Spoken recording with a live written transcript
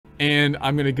and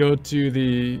I'm going to go to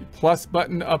the plus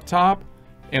button up top,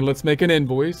 and let's make an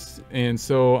invoice. And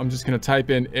so I'm just going to type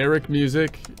in Eric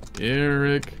Music,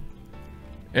 Eric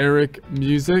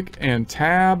Music, and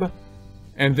tab.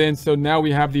 And then so now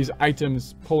we have these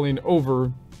items pulling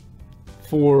over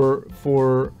for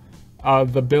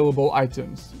the billable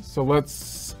items. So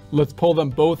let's pull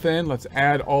them both in. Let's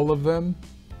add all of them.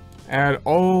 Add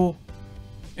all.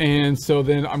 And so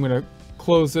then I'm going to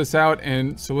close this out.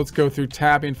 And so let's go through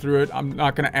tabbing through it. I'm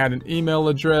not going to add an email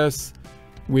address.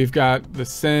 We've got the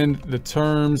send, the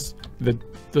terms,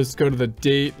 let's go to the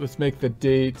date. Let's make the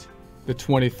date the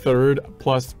 23rd,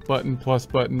 plus button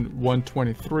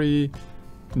 123,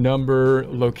 number,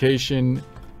 location,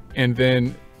 and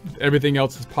then everything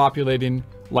else is populating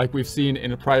like we've seen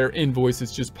in a prior invoice.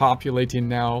 It's just populating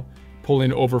now,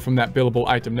 pulling over from that billable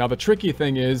item. Now the tricky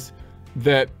thing is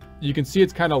that you can see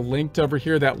it's kind of linked over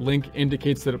here. That link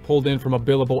indicates that it pulled in from a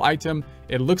billable item.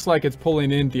 It looks like it's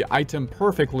pulling in the item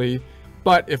perfectly,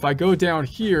 but if I go down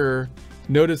here,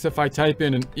 notice if I type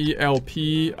in an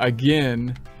ELP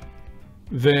again,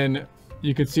 then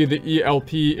you can see the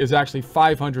ELP is actually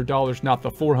 $500, not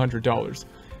the $400.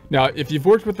 Now, if you've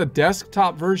worked with the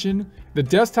desktop version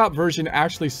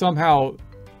actually somehow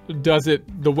does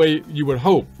it the way you would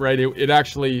hope, right? It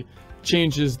actually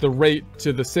changes the rate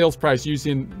to the sales price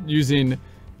using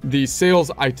the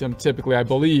sales item typically, I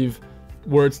believe,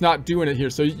 where it's not doing it here.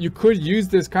 So you could use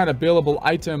this kind of billable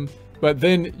item, but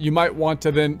then you might want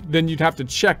to then you'd have to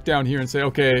check down here and say,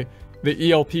 okay,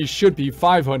 the ELP should be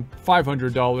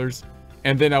 $500,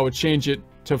 and then I would change it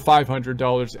to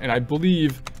 $500, and I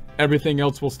believe everything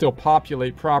else will still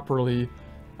populate properly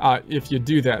if you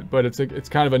do that. But it's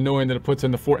kind of annoying that it puts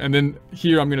in the 4. And then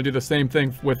here I'm going to do the same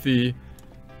thing with the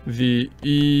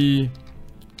EPSH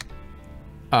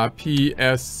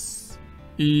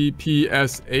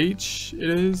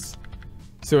it is.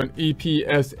 So an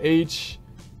EPSH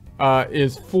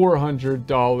is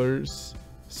 $400.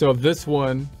 So this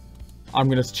one, I'm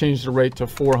going to change the rate to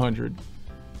 400.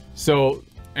 So,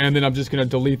 and then I'm just going to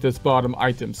delete this bottom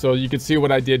item. So you can see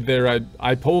what I did there.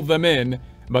 I pulled them in,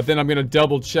 but then I'm going to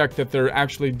double check that they're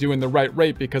actually doing the right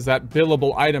rate, because that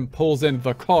billable item pulls in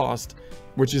the cost,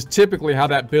 which is typically how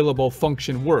that billable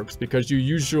function works, because you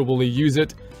usually use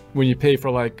it when you pay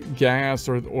for like gas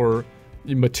or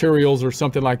materials or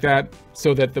something like that,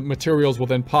 so that the materials will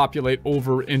then populate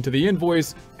over into the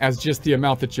invoice as just the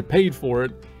amount that you paid for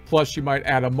it. Plus you might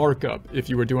add a markup if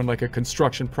you were doing like a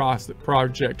construction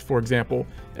project, for example.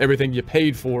 Everything you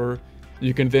paid for,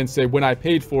 you can then say, when I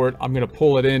paid for it, I'm going to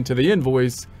pull it into the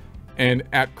invoice and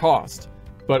at cost.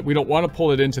 But we don't want to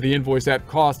pull it into the invoice at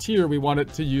cost here. We want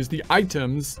it to use the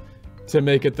items to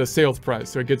make it the sales price.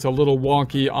 So it gets a little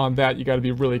wonky on that. You got to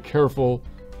be really careful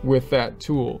with that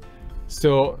tool.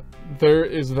 So there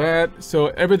is that. So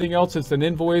everything else is an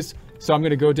invoice. So I'm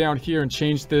going to go down here and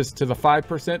change this to the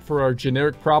 5% for our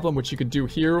generic problem, which you could do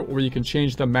here, or you can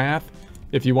change the math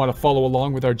if you want to follow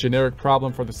along with our generic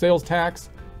problem for the sales tax.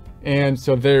 And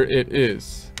so there it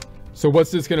is. So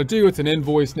what's this going to do? It's an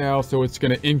invoice now. So it's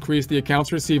going to increase the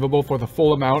accounts receivable for the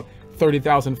full amount,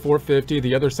 $30,450.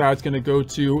 The other side's going to go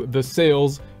to the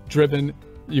sales driven,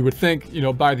 you would think,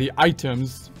 by the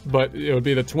items, but it would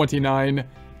be the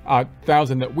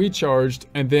 29,000 that we charged.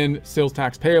 And then sales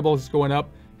tax payable is going up.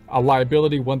 A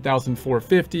liability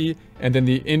 1,450, and then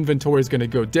the inventory is going to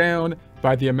go down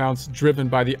by the amounts driven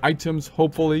by the items,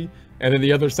 hopefully, and then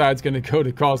the other side is going to go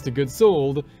to cost of goods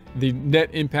sold. The net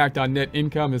impact on net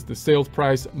income is the sales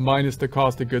price minus the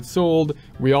cost of goods sold.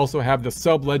 We also have the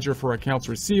subledger for accounts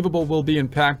receivable will be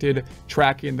impacted,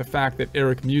 tracking the fact that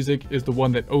Eric Music is the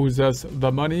one that owes us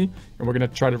the money, and we're going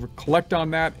to try to collect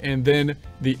on that. And then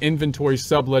the inventory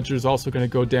subledger is also going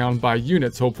to go down by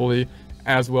units, hopefully,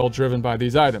 as well, driven by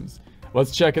these items. Let's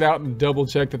check it out and double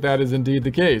check that that is indeed the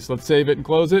case. Let's save it and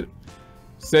close it.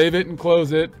 Save it and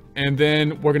close it. And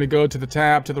then we're going to go to the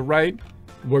tab to the right.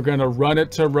 We're going to run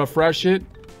it to refresh it,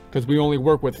 because we only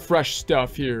work with fresh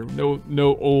stuff here.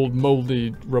 No old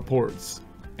moldy reports.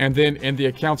 And then in the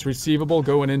accounts receivable,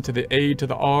 going into the A to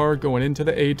the R, going into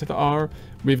the A to the R,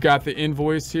 we've got the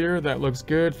invoice here. That looks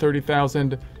good.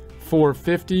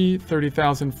 $30,450.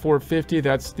 $30,450.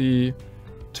 That's the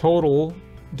total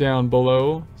down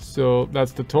below. So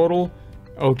that's the total.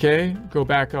 Okay, go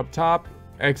back up top,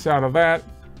 X out of that,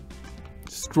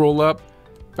 scroll up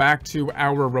back to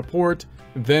our report.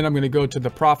 Then I'm going to go to the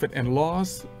profit and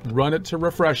loss, run it to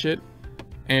refresh it,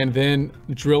 and then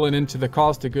drill it into the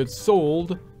cost of goods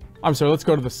sold. I'm sorry, let's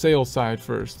go to the sales side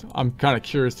first. I'm kind of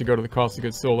curious to go to the cost of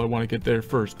goods sold. I want to get there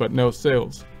first, but no,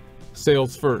 sales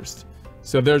first.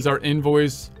 So there's our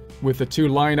invoice with the two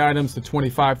line items, the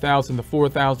 25,000, the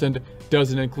 4,000.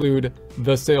 doesn't include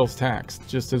the sales tax,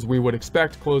 just as we would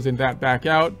expect. Closing that back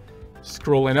out,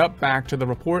 scrolling up, back to the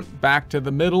report, back to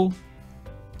the middle,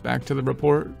 back to the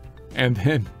report, and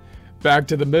then back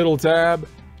to the middle tab.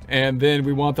 And then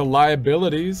we want the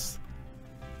liabilities.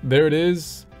 There it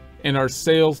is in our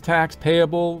sales tax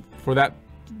payable for that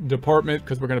department,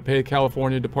 because we're going to pay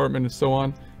California department and so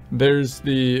on. There's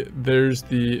the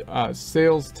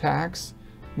sales tax,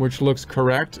 which looks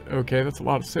correct. Okay, that's a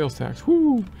lot of sales tax.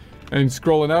 Whoo! And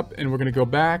scrolling up, and we're going to go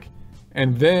back.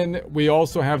 And then we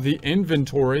also have the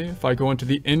inventory. If I go into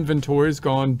the inventory, it's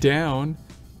gone down.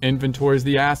 Inventory is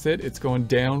the asset. It's going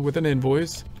down with an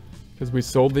invoice because we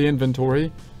sold the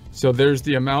inventory. So there's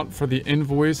the amount for the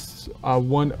invoice,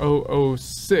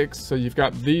 1006. So you've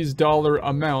got these dollar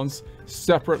amounts,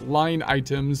 separate line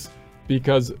items,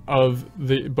 because of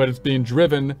but it's being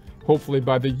driven hopefully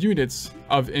by the units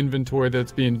of inventory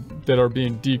that are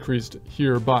being decreased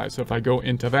hereby. So if I go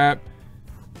into that,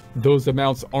 those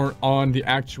amounts aren't on the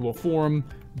actual form,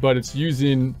 but it's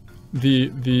using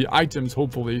the items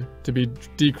hopefully to be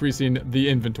decreasing the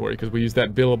inventory, because we use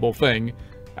that billable thing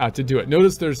to do it.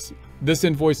 Notice this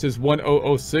invoice is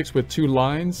 1006 with 2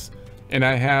 lines, and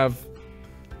I have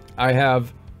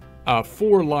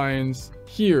 4 lines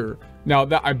here. Now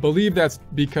that I believe that's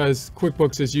because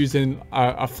QuickBooks is using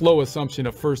a flow assumption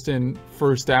of first in,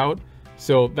 first out.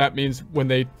 So that means when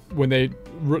they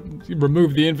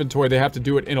remove the inventory, they have to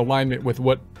do it in alignment with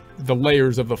what the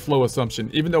layers of the flow assumption.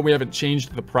 Even though we haven't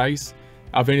changed the price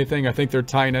of anything, I think they're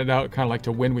tying it out kind of like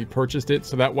to when we purchased it.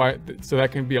 So that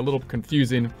can be a little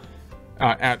confusing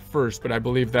at first, but I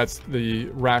believe that's the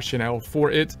rationale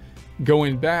for it.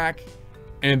 Going back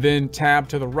and then tab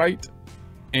to the right,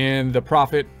 and the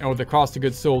profit or the cost of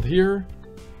goods sold here.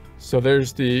 So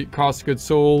there's the cost of goods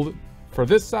sold for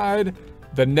this side.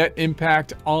 The net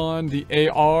impact on the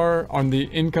AR on the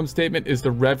income statement is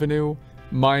the revenue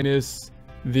minus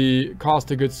the cost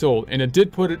of goods sold. And it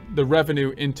did put the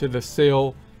revenue into the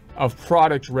sale of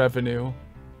product revenue,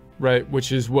 right?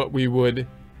 Which is what we would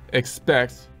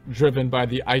expect, driven by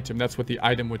the item. That's what the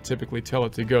item would typically tell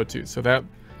it to go to. So that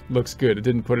looks good. It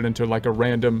didn't put it into like a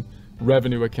random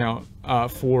revenue account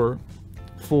for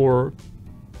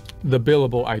the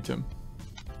billable item.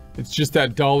 It's just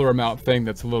that dollar amount thing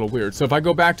that's a little weird. So if I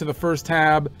go back to the first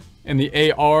tab and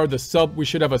the AR, we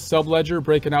should have a sub ledger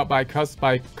breaking out by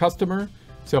customer.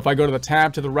 So if I go to the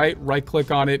tab to the right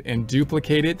click on it and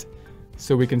duplicate it,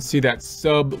 so we can see that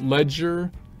sub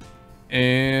ledger.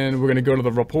 And we're gonna go to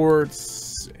the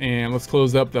reports, and let's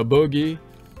close up the boogie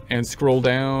and scroll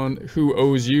down. Who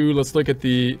owes you? Let's look at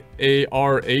the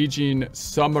AR aging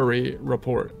summary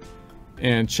report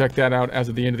and check that out as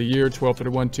of the end of the year,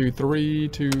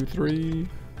 12/31/23.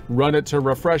 Run it to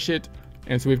refresh it.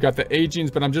 And so we've got the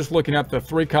agings, but I'm just looking at the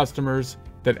 3 customers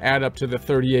that add up to the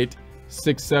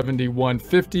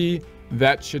 38,671.50.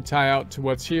 That should tie out to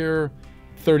what's here,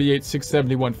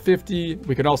 38,671.50.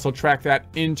 We could also track that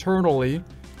internally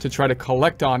to try to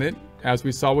collect on it, as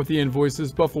we saw with the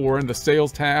invoices before, in the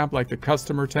sales tab, like the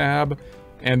customer tab.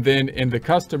 And then in the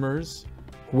customers,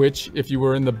 which if you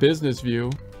were in the business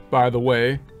view, by the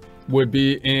way, would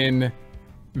be in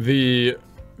the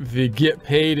get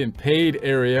paid and paid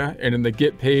area. And in the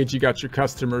get paid, you got your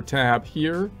customer tab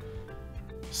here.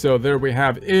 So there we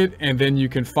have it. And then you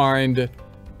can find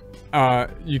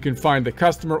the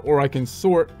customer, or I can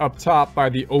sort up top by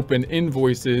the open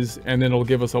invoices, and then it'll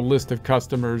give us a list of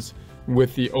customers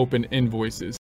with the open invoices.